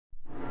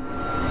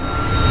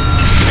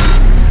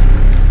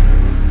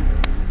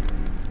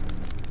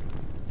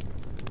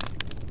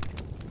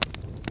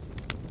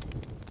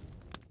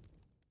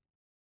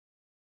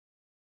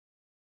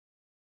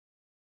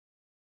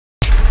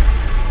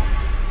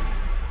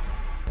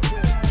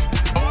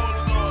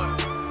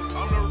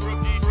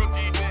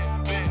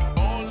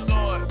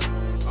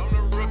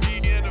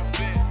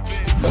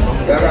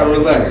gotta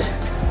relax.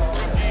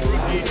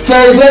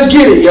 FHAZE, let's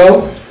get it,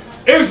 yo.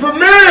 It's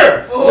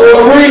premiere! For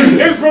a reason.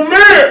 It's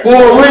premiere! For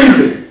a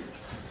reason.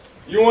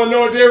 You wanna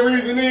know what that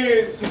reason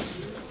is?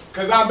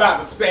 Cause I'm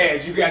about to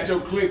spaz. You got your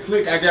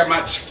click, I got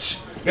my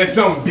that's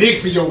something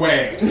big for your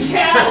ass.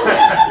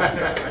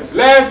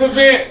 Last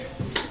event,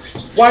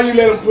 why you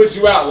let them push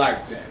you out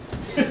like that?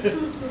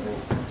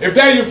 If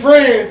they your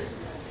friends,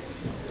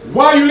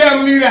 why you let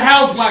them leave the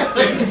house like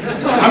that?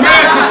 I'm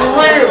asking for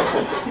real.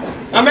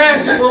 I'm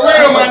asking for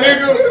real, my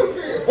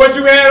nigga. What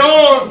you had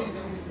on,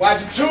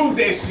 why'd you choose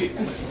that shit?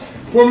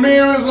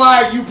 Premiere is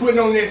like you putting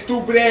on that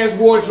stupid ass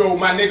wardrobe,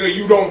 my nigga,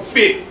 you don't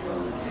fit.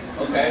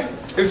 Okay.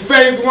 It's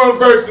FHAZE1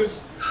 versus.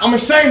 I'm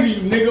ashamed of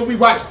you, nigga. We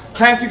watch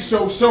classic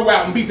shows, show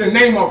out, and beat the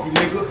name off you,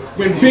 nigga.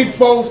 When big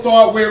foes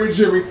start wearing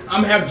jewelry,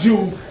 I'ma have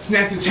Jews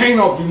snatch the chain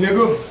off you,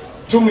 nigga.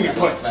 Too many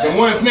punches. And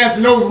one that snatch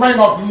the nose ring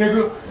off you,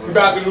 nigga, you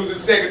about to lose the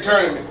second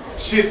tournament.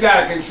 Shit's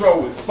out of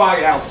control. It's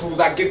firehouse. As soon as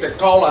I get the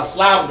call, I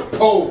slide with the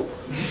pole.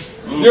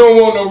 You don't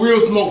want no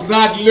real smoke, cause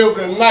I deliver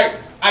tonight.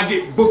 I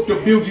get booked to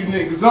build you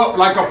niggas up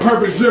like a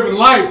purpose-driven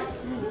life.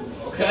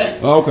 Okay.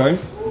 Okay.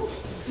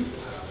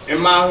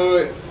 In my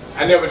hood,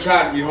 I never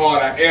tried to be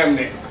hard. I am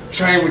that.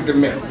 Train with the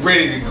men,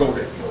 ready to go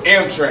there.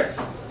 Amtrak.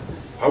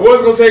 I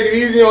was gonna take it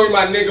easy on you,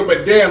 my nigga,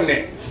 but damn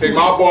that. Say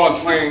my boss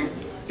playing,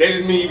 that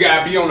just mean you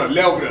gotta be on a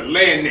level to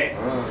land that.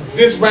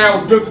 This round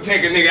was built to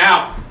take a nigga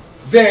out.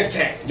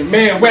 Zantac, your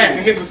man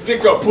whacking, this a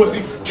stick up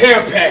pussy,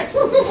 Tampax.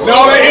 And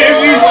all that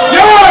energy,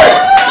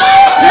 yeah!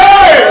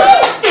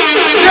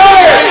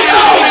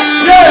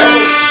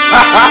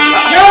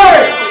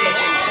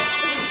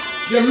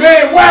 Your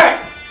man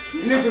whack,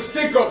 and this a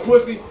stick up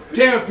pussy,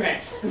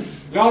 Tampax.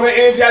 And all the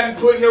energy I just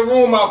put in the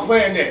room, I'm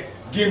playing that.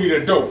 Give me the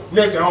dope.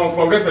 Nursing home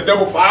folk, that's a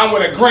double five. I'm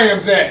where the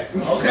grams at.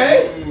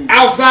 Okay.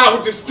 Outside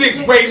with the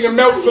sticks, waiting to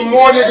melt some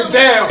more niggas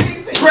down.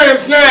 Gram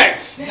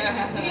snacks.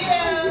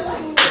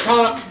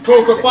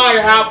 Close the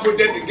fire, how I put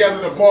that together.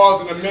 The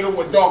bars in the middle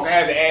were dark. I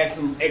had to add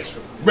some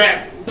extra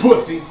rap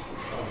pussy.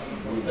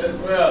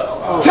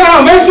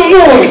 Tom, make some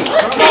noise.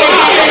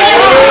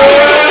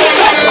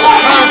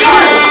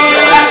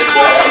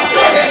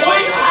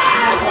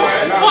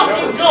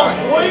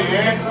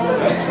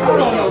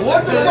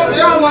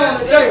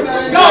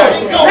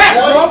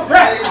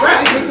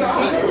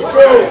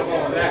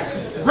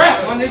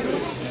 Rap, my nigga.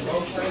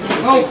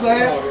 Come on,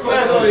 class.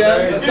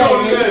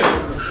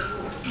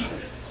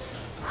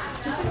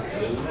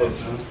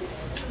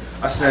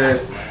 I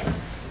said,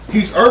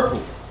 he's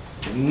Urkel.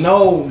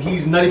 No,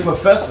 he's Nutty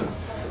Professor.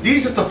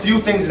 These just a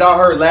few things that I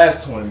heard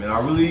last tournament. I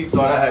really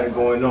thought I had it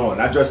going on.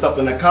 I dressed up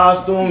in a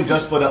costume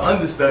just for the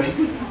understudy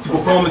to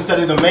perform instead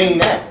of the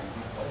main act.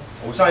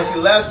 We're trying to see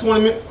the last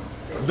tournament.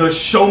 The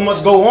show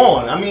must go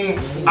on. I mean,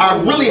 I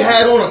really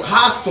had on a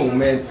costume,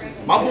 man.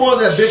 My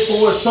boys at Big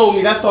Fours told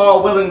me that's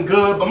all well and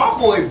good, but my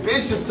boy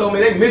Bishop told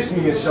me they miss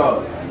me in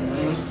Charlotte.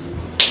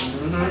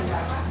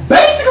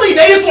 Basically,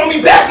 they just want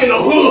me back in the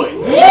hood.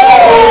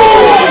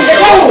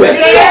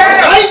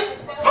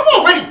 I'm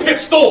already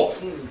pissed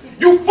off.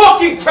 You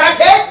fucking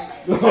crackhead!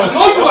 I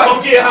know you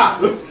like to get hot,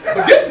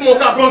 but this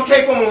smoke I brought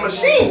came from a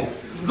machine,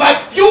 like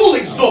fuel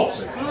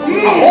exhaust. I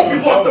hope you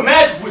brought some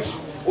magic with you,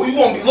 or you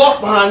won't be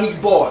lost behind these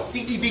bars.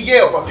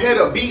 Cpbl, prepare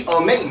to be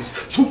amazed.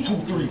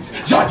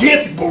 223s,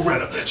 gigantic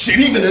Beretta, shit,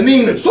 even a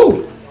Nina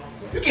too.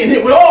 You getting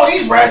hit with all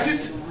these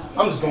ratchets.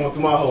 I'm just going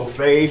through my whole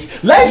phase.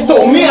 Lex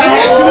told me I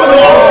had you in the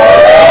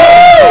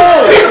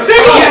RV4. Bitch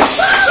nigga!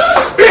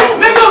 Yes! Bitch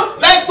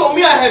nigga! Lex told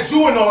me I had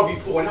you in the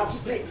RV4, and I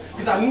was late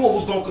because I knew I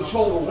was going to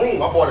control the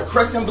room. I bought a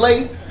crescent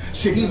blade,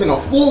 shit, even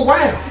a full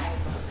round.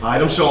 Alright,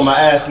 I'm showing my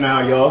ass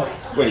now, y'all.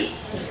 Wait,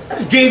 I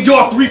just gave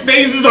y'all 3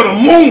 phases of the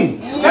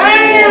moon.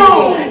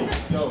 Damn!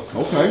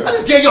 Okay. I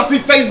just gave y'all 3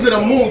 phases of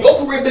the moon. Your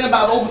career been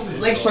about over since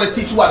Lex tried to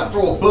teach you how to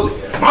throw a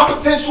bullet. My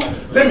potential,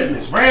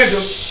 limitless,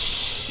 random.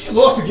 You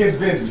lost against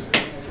Benjamin.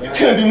 You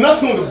couldn't do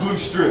nothing with the blue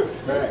strip.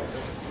 Alright,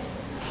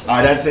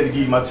 I just had to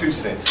give you my 2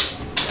 cents.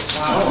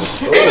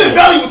 Even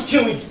Valley was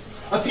killing you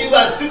until you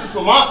got assistance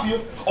from Mafia,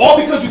 all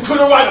because you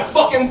couldn't ride a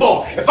fucking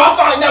ball. If I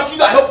find out you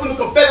got help from the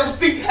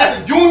Confederacy as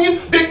a union,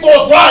 Big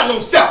Four's riding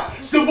on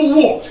South. Civil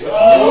War.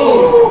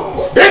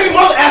 Oh. Baby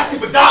mother asking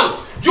for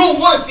dollars. You don't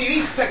want to see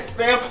these texts,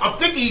 fam. I'm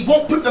thinking he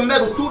won't put the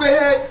metal through the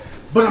head,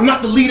 but I'm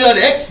not the leader of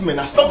the X-Men.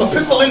 I stuck the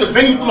pistol in the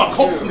venue through my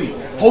coat sleeve.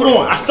 Hold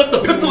on, I stuck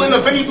the pistol in the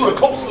venue through the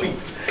coat sleeve.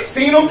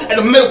 Seen him, and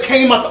the metal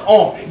came out the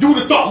arm. You would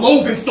have thought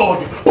Logan saw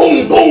you.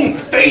 Boom, boom,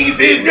 FHAZE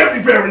is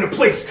everywhere in the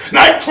place.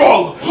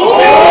 Nightcrawler.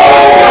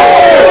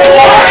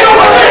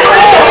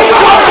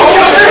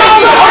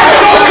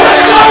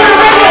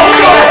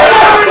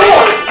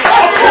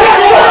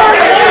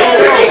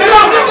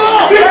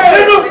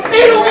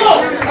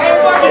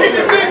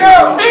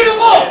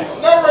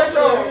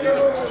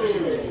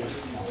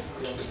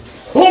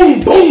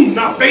 Boom, boom,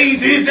 now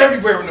FHAZE is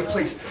everywhere in the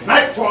place.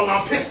 Nightcrawler,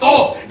 I'm pissed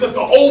off because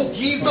the old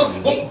geezer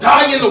won't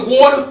die in the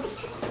water,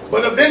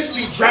 but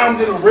eventually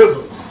drowned in a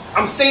river.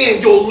 I'm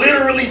saying you'll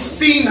literally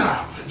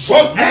senile,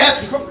 drunk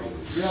ass.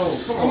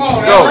 Come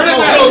on,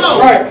 now.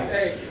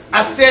 Right.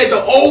 I said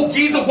the old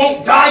geezer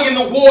won't die in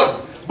the water,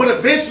 but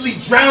eventually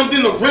drowned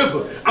in the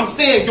river. I'm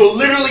saying you'll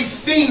literally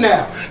see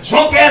now.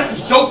 Drunk ass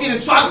was joking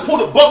and tried to pull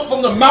the buck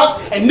from the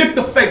mouth and nick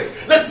the face.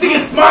 Let's see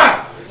it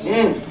smile.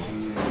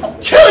 I'm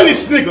killing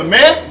this nigga,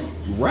 man.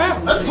 You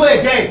rap. Let's play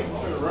a game.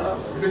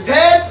 If it's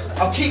heads,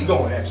 I'll keep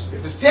going, actually.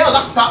 If it's tails,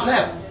 I'll stop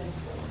now.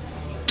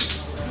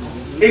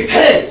 It's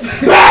heads.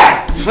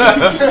 Back! This nigga!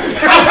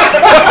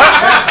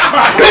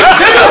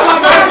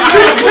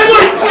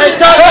 Hey,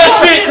 talk that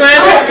shit,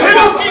 Clancy.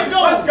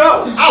 Let's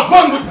go. I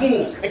run with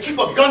bulls and keep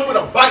a gun with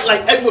a bite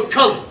like Edward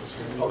Cullen.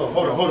 Hold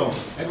on.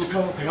 Edward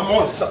Cullen, okay, I'm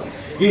on to something.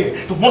 Yeah,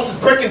 but once it's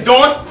breaking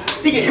dawn,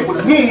 he get hit with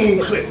a new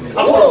moon clip.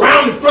 I put a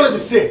round in front of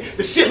his head.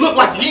 The shit look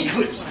like the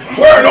eclipse.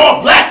 Wearing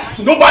all black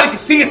so nobody can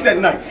see us at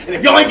night. And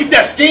if y'all ain't get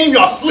that scheme,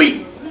 y'all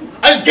sleep.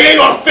 I just gained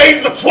all the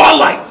phases of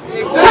twilight.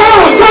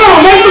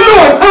 Tom, make some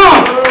noise.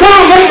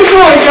 Tom, make some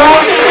noise, y'all.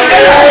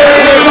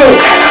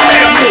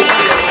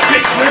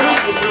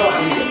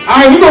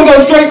 Alright, we're gonna go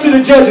straight to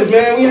the judges,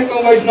 man. We ain't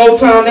gonna waste no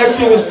time. That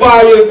shit was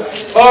fire.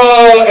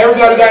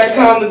 Everybody got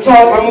time to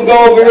talk. I'm gonna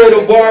go over here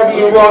to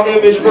Barbie and Raw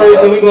Image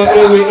first, then we're gonna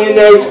end with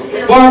NA.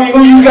 Barbie,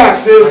 who you got,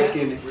 sis?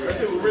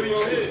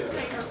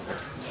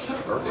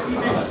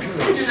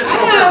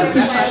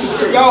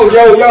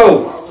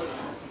 Yo.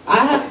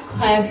 I have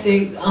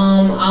Classic.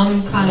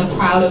 I'm kind of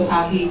proud of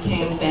how he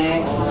came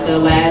back the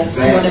last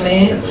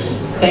tournament.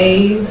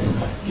 FHAZE,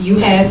 you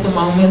had some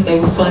moments that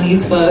was funny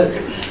as fuck,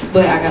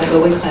 but I gotta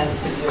go with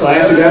Classic.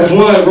 Classic, that's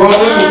one. Raw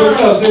Image,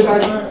 what's up, sis?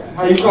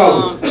 How you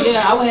call it?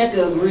 Yeah, I would have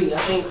to agree. I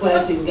think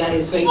Classic got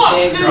his face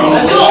back.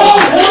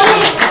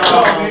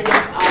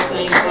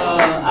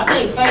 I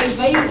think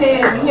FHAZE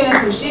had, you had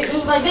some shit. It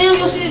was like, damn,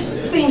 your shit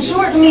seemed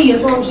short to me or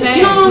some shit.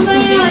 You know what I'm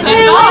saying? Like,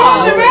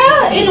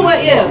 damn,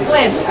 anyway, yeah,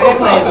 Classic. I got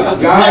Classic.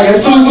 Guys,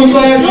 that's two for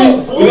Classic.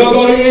 We're gonna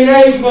go to NA.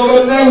 You gonna go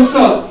to NA? What's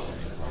up?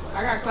 I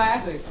got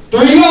Classic. 3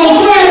 on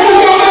Classic.